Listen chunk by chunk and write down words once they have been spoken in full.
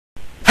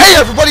Hey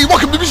everybody,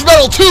 welcome to Mugen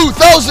Fight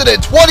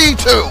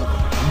 2022!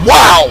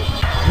 Wow!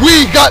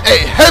 We got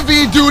a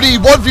heavy-duty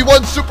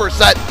 1v1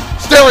 superset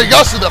staring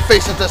us in the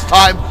face at this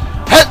time.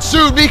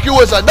 Hatsune Miku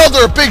is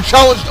another big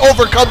challenge to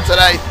overcome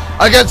today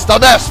against the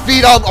mass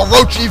phenom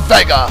Orochi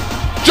Vega.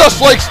 Just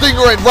like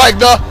Stinger and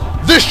Ragna,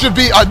 this should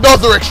be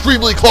another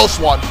extremely close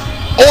one.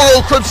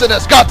 Oro Crimson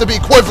has got to be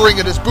quivering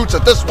in his boots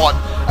at this one,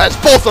 as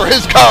both are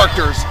his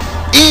characters.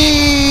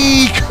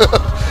 Eek!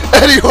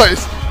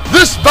 Anyways,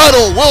 this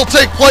battle will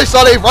take place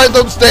on a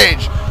random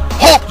stage.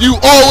 Hope you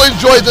all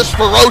enjoy this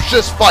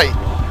ferocious fight.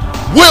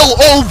 Will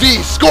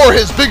OV score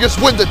his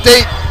biggest win to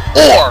date,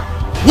 or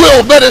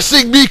will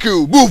menacing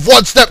Miku move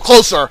one step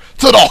closer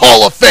to the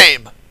Hall of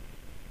Fame?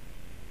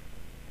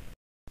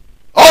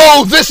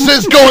 Oh, this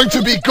is going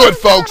to be good,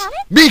 folks.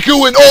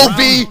 Miku and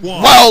OV,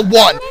 round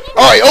one.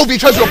 Alright, OV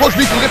tries to approach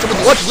Miku, gets him with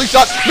the electric leak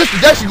shot, missed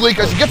the dashing leak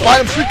as he gets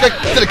behind him, sweep kick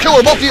to the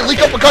killer multi and leak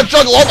uppercut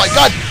juggle. Oh my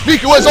god,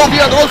 Miku has OV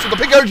on the ropes with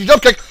the pink energy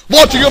jump kick,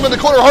 launching him in the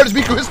corner hard as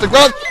Miku hits the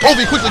ground. OV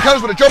quickly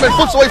counters with a German,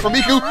 flips away from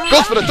Miku,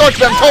 goes for the dart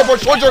spam,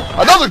 teleports towards her,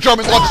 another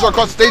German launches her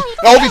across the stage.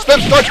 Now OV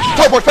spams darts,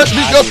 teleports past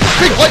Miku,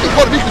 big lightning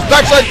caught to Miku's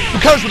backside, who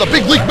counters with a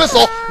big leak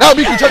missile. Now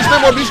Miku tries to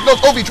spam more Miku,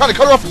 OV trying to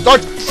cut her off with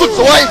darts, flips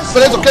away,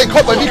 but ends up getting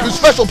caught by Miku's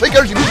special pink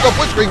energy musical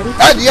blitzkrieg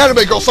and the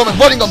anime girl summon,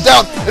 running them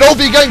down, and OV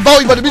getting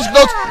volleyed by the music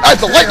notes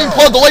as the lightning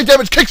claw delay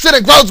damage kicks in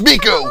and grounds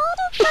Miku.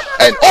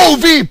 And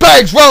OV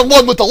bags round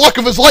one with the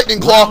luck of his lightning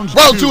claw.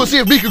 Round two, we'll see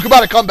if Miku come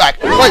out a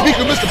comeback. Right,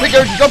 Miku missed the pink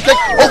energy jump kick.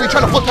 OV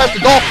trying to flip past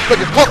the doll, but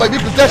gets caught by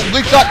Miku's dashing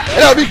leak shot.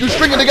 And now Miku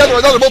stringing together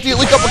another multi-hit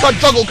leak uppercut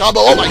juggle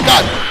combo. Oh my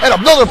god. And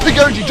another pink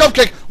energy jump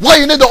kick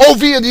laying into OV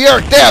in the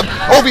air. Damn.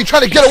 OV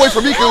trying to get away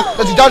from Miku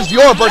as he dodges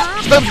the aura burst.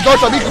 Spams the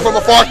darts on Miku from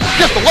afar.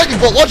 Gets the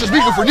lightning bolt, launches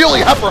Miku for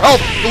nearly half her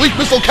health. The leak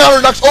missile counter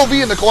knocks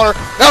OV in the corner.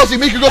 Now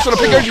see Miku goes for the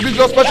pink energy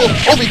musical special.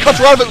 OV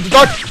cuts her out of it with the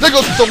dart. Then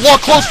goes for some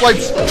long close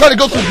strikes, trying to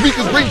go through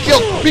Miku's green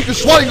shield. Miku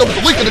swatting him with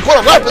the leak in the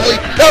corner rapidly.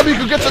 Now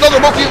Miku gets another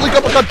multi-hit leak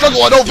uppercut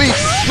juggle on OV,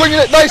 swinging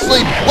it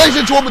nicely, lays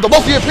into him with the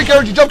multi-hit pink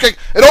energy jump kick,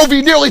 and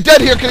OV nearly dead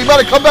here. Can he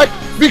mount a comeback?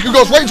 Miku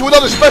goes right into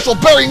another special,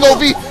 burying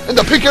OV in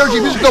the pink energy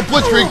musical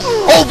blitzkrieg.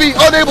 OV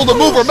unable to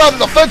move or mount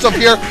an offensive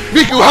here.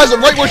 Miku has him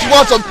right where she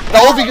wants him.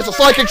 Now OV gets a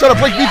slide kick trying to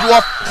break Miku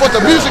off, but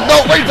the music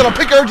note right into the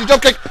pink energy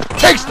jump kick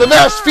takes the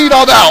mass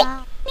phenom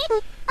out.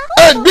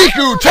 And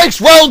Miku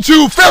takes round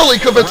two fairly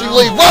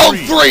convincingly. Round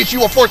three, she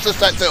will force this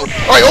set too.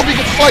 Alright, OV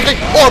gets a slide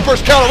kick, or a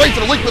burst counter right to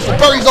the leak missile,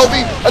 buries OV.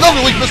 Another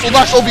leak missile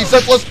knocks OV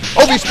senseless.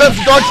 OV spams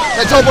the darts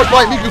and teleports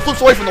by. Miku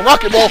flips away from the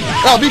rocket ball.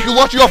 Now Miku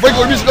launching off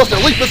regular music goes to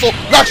the leak missile,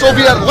 knocks OV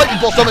out of the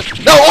lightning bolt summit.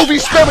 Now OV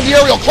spamming the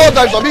aerial claw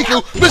dives on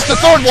Miku, missed the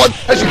third one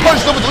as she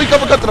punishes him with the leak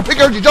uppercut to the pink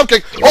energy jump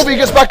kick. OV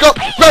gets back up,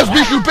 grabs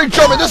Miku, big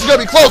jump, and this is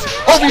gonna be close.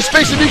 OV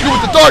spacing Miku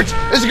with the darts.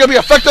 Is it gonna be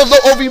effective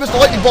though? OV missed the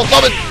lightning bolt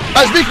summit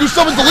as Miku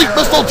summons the leak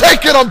missile,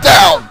 taking him down.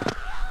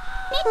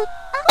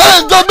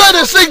 And the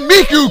menacing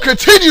Miku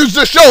continues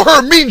to show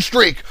her mean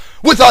streak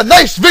with a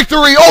nice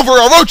victory over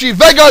Orochi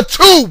Vega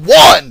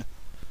 2-1.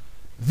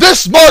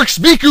 This marks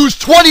Miku's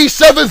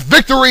 27th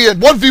victory in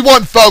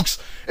 1v1, folks.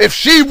 If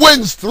she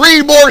wins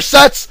 3 more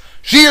sets,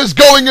 she is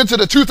going into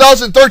the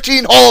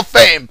 2013 Hall of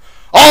Fame.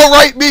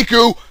 Alright,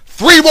 Miku,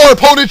 3 more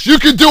opponents, you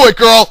can do it,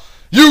 girl.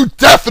 You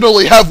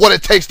definitely have what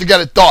it takes to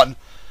get it done.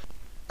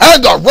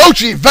 And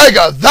Orochi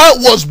Vega, that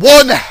was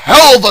one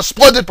hell of a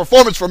splendid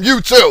performance from you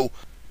too.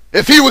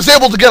 If he was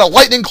able to get a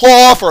lightning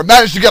claw off or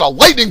managed to get a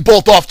lightning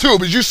bolt off too,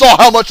 because you saw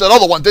how much that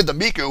other one did to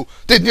Miku,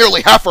 did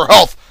nearly half her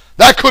health,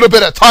 that could have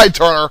been a tide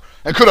turner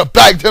and could have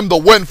bagged him the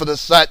win for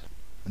this set.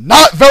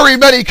 Not very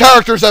many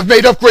characters have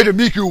made upgraded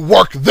Miku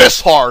work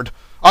this hard.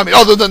 I mean,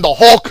 other than the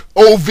Hulk,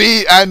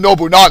 OV, and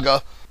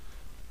Nobunaga.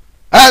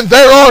 And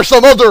there are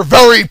some other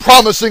very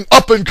promising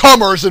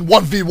up-and-comers in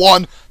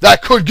 1v1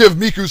 that could give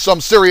Miku some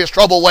serious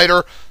trouble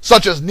later,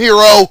 such as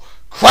Nero,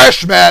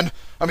 Crashman.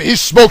 I mean,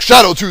 he's Smoke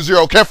Shadow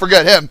 2-0, can't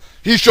forget him.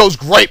 He shows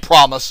great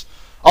promise.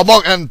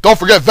 And don't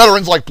forget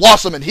veterans like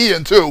Blossom and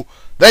Heian too.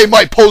 They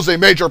might pose a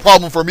major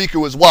problem for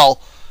Miku as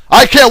well.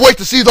 I can't wait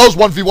to see those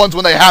 1v1s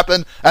when they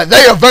happen, and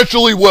they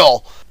eventually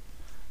will.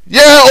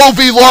 Yeah,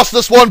 OV lost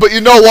this one, but you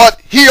know what?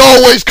 He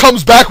always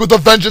comes back with a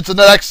vengeance in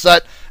the next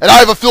set, and I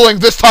have a feeling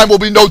this time will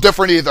be no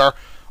different either.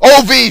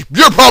 OV,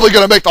 you're probably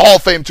going to make the Hall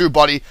of Fame too,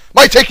 buddy.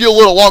 Might take you a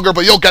little longer,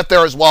 but you'll get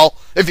there as well,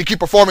 if you keep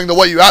performing the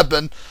way you have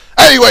been.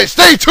 Anyway,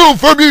 stay tuned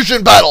for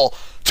Mugen Battle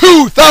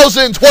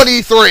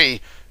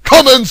 2023.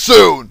 Coming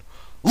soon.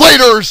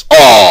 Laters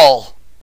all.